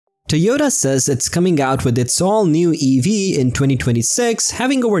Toyota says it's coming out with its all-new EV in 2026,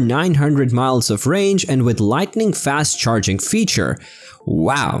 having over 900 miles of range and with lightning fast charging feature.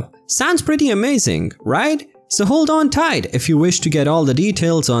 Wow, sounds pretty amazing, right? So hold on tight if you wish to get all the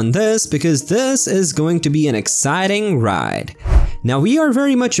details on this, because this is going to be an exciting ride. Now, we are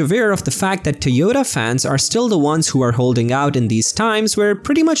very much aware of the fact that Toyota fans are still the ones who are holding out in these times where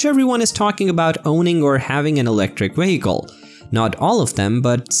pretty much everyone is talking about owning or having an electric vehicle. Not all of them,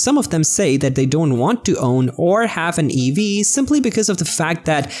 but some of them say that they don't want to own or have an EV simply because of the fact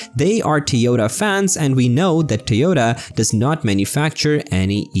that they are Toyota fans, and we know that Toyota does not manufacture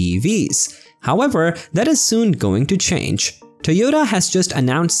any EVs. However, that is soon going to change. Toyota has just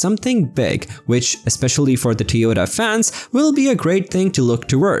announced something big, which, especially for the Toyota fans, will be a great thing to look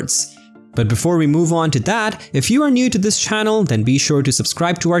towards. But before we move on to that, if you are new to this channel, then be sure to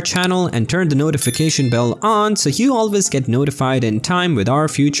subscribe to our channel and turn the notification bell on so you always get notified in time with our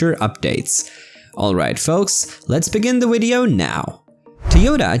future updates. Alright folks, let's begin the video now.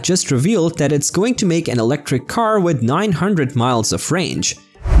 Toyota just revealed that it's going to make an electric car with 900 miles of range.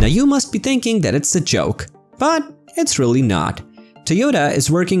 Now you must be thinking that it's a joke, but it's really not. Toyota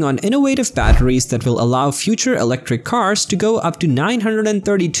is working on innovative batteries that will allow future electric cars to go up to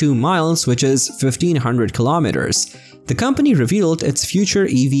 932 miles, which is 1500 kilometers. The company revealed its future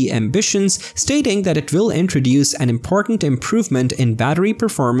EV ambitions, stating that it will introduce an important improvement in battery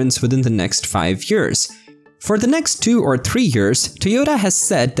performance within the next 5 years. For the next 2 or 3 years, Toyota has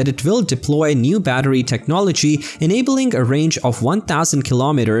said that it will deploy new battery technology enabling a range of 1000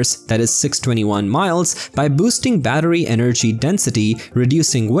 kilometers, that is 621 miles, by boosting battery energy density,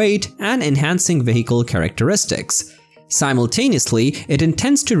 reducing weight, and enhancing vehicle characteristics. Simultaneously, it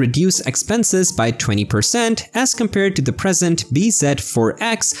intends to reduce expenses by 20% as compared to the present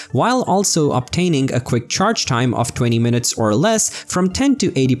BZ4X, while also obtaining a quick charge time of 20 minutes or less from 10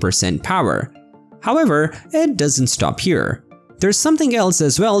 to 80% power. However, it doesn't stop here. There's something else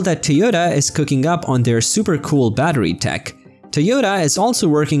as well that Toyota is cooking up on their super cool battery tech. Toyota is also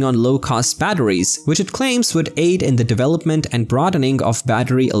working on low-cost batteries, which it claims would aid in the development and broadening of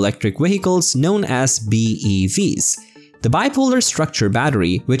battery electric vehicles known as BEVs. The bipolar structure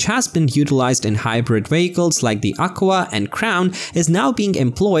battery, which has been utilized in hybrid vehicles like the Aqua and Crown, is now being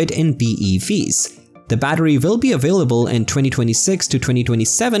employed in BEVs. The battery will be available in 2026 to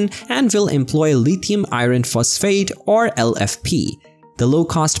 2027 and will employ lithium iron phosphate or LFP. The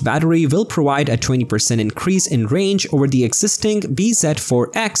low-cost battery will provide a 20% increase in range over the existing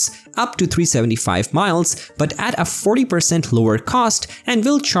BZ4X up to 375 miles, but at a 40% lower cost, and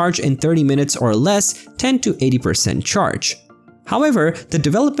will charge in 30 minutes or less, 10 to 80% charge. However, the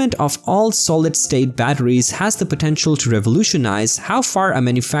development of all solid-state batteries has the potential to revolutionize how far a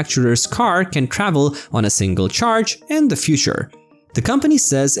manufacturer's car can travel on a single charge in the future. The company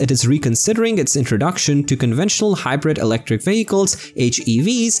says it is reconsidering its introduction to conventional hybrid electric vehicles,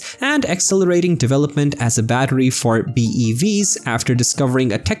 HEVs, and accelerating development as a battery for BEVs after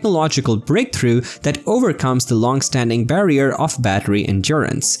discovering a technological breakthrough that overcomes the long-standing barrier of battery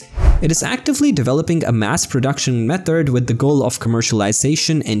endurance. It is actively developing a mass production method with the goal of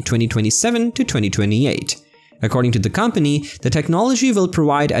commercialization in 2027 to 2028. According to the company, the technology will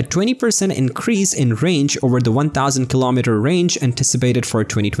provide a 20% increase in range over the 1000 kilometer range anticipated for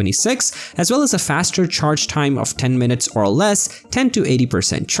 2026, as well as a faster charge time of 10 minutes or less, 10 to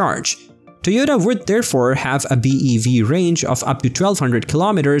 80% charge. Toyota would therefore have a BEV range of up to 1200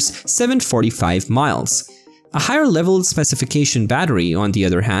 kilometers, 745 miles. A higher level specification battery, on the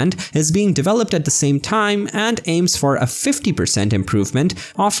other hand, is being developed at the same time and aims for a 50% improvement,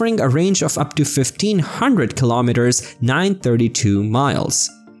 offering a range of up to 1500 kilometers, 932 miles.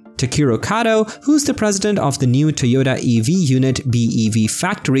 Takiro Kato, who's the president of the new Toyota EV unit BEV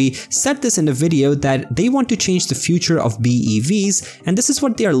factory, said this in a video that they want to change the future of BEVs, and this is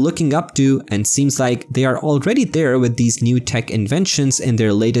what they are looking up to, and seems like they are already there with these new tech inventions in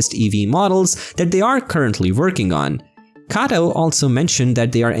their latest EV models that they are currently working on. Kato also mentioned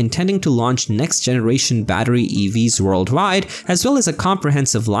that they are intending to launch next-generation battery EVs worldwide, as well as a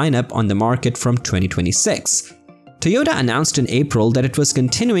comprehensive lineup on the market from 2026. Toyota announced in April that it was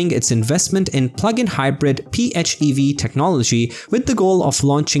continuing its investment in plug-in hybrid PHEV technology with the goal of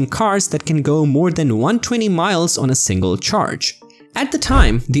launching cars that can go more than 120 miles on a single charge. At the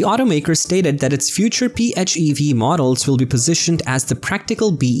time, the automaker stated that its future PHEV models will be positioned as the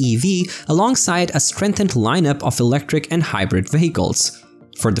practical BEV alongside a strengthened lineup of electric and hybrid vehicles.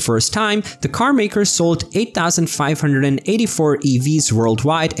 For the first time, the car maker sold 8,584 EVs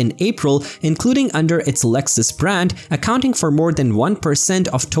worldwide in April, including under its Lexus brand, accounting for more than 1%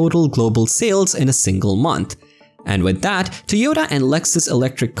 of total global sales in a single month. And with that, Toyota and Lexus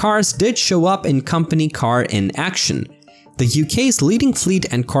electric cars did show up in company car in action. The UK's leading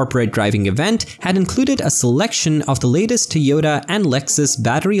fleet and corporate driving event had included a selection of the latest Toyota and Lexus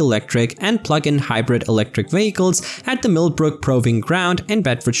battery electric and plug-in hybrid electric vehicles at the Millbrook Proving Ground in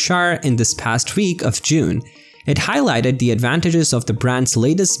Bedfordshire in this past week of June. It highlighted the advantages of the brand's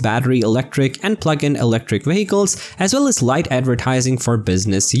latest battery electric and plug-in electric vehicles, as well as light advertising for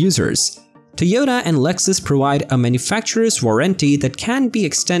business users. Toyota and Lexus provide a manufacturer's warranty that can be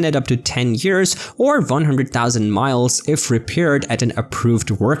extended up to 10 years or 100,000 miles if repaired at an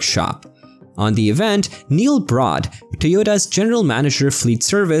approved workshop. On the event, Neil Broad, Toyota's General Manager Fleet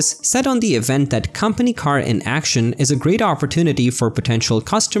Service, said on the event that company car in action is a great opportunity for potential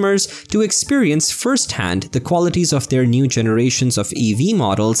customers to experience firsthand the qualities of their new generations of EV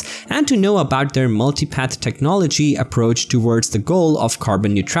models and to know about their multipath technology approach towards the goal of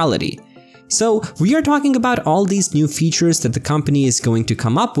carbon neutrality. So, we are talking about all these new features that the company is going to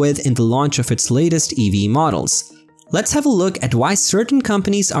come up with in the launch of its latest EV models. Let's have a look at why certain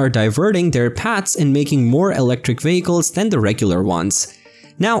companies are diverting their paths in making more electric vehicles than the regular ones.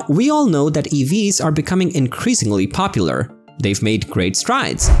 Now, we all know that EVs are becoming increasingly popular. They've made great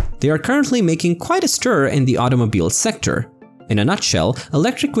strides. They are currently making quite a stir in the automobile sector. In a nutshell,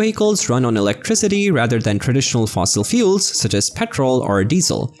 electric vehicles run on electricity rather than traditional fossil fuels such as petrol or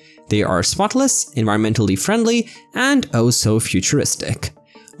diesel. They are spotless, environmentally friendly, and oh so futuristic.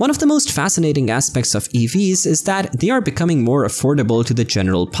 One of the most fascinating aspects of EVs is that they are becoming more affordable to the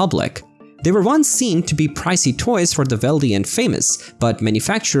general public. They were once seen to be pricey toys for the wealthy and famous, but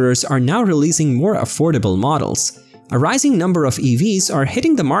manufacturers are now releasing more affordable models. A rising number of EVs are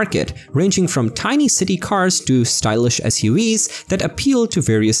hitting the market, ranging from tiny city cars to stylish SUVs that appeal to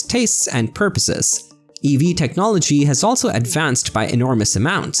various tastes and purposes. EV technology has also advanced by enormous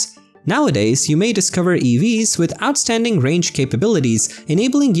amounts. Nowadays, you may discover EVs with outstanding range capabilities,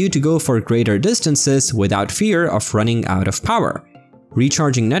 enabling you to go for greater distances without fear of running out of power.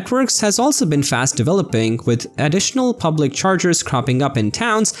 Recharging networks has also been fast developing, with additional public chargers cropping up in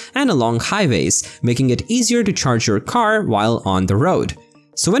towns and along highways, making it easier to charge your car while on the road.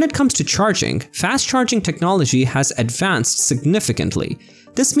 So when it comes to charging, fast charging technology has advanced significantly.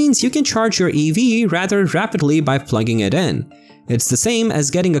 This means you can charge your EV rather rapidly by plugging it in. It's the same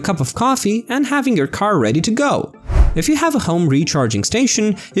as getting a cup of coffee and having your car ready to go. If you have a home recharging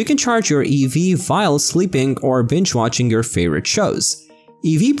station, you can charge your EV while sleeping or binge watching your favorite shows.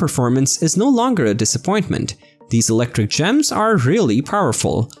 EV performance is no longer a disappointment. These electric gems are really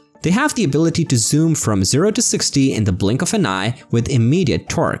powerful. They have the ability to zoom from 0 to 60 in the blink of an eye with immediate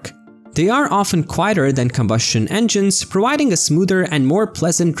torque. They are often quieter than combustion engines, providing a smoother and more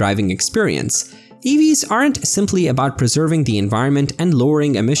pleasant driving experience. EVs aren't simply about preserving the environment and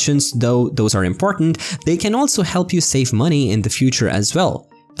lowering emissions, though those are important. They can also help you save money in the future as well.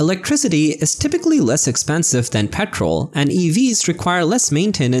 Electricity is typically less expensive than petrol, and EVs require less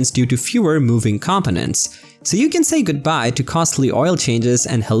maintenance due to fewer moving components. So you can say goodbye to costly oil changes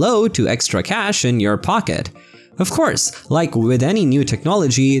and hello to extra cash in your pocket. Of course, like with any new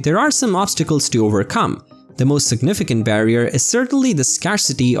technology, there are some obstacles to overcome. The most significant barrier is certainly the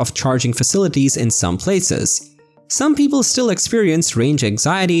scarcity of charging facilities in some places. Some people still experience range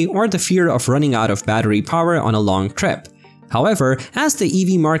anxiety or the fear of running out of battery power on a long trip. However, as the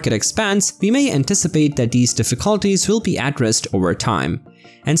EV market expands, we may anticipate that these difficulties will be addressed over time.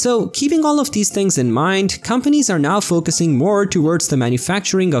 And so, keeping all of these things in mind, companies are now focusing more towards the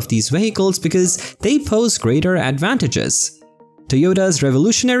manufacturing of these vehicles because they pose greater advantages. Toyota's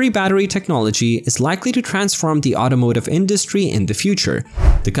revolutionary battery technology is likely to transform the automotive industry in the future.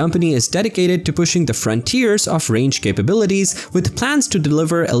 The company is dedicated to pushing the frontiers of range capabilities, with plans to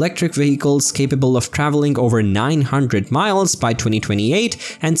deliver electric vehicles capable of traveling over 900 miles by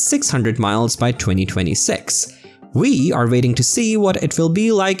 2028 and 600 miles by 2026. We are waiting to see what it will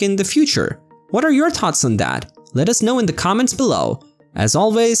be like in the future. What are your thoughts on that? Let us know in the comments below. As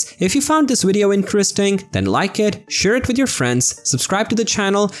always, if you found this video interesting, then like it, share it with your friends, subscribe to the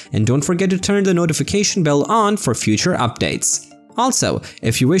channel, and don't forget to turn the notification bell on for future updates. Also,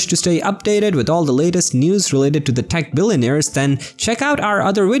 if you wish to stay updated with all the latest news related to the tech billionaires, then check out our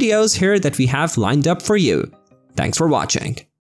other videos here that we have lined up for you. Thanks for watching.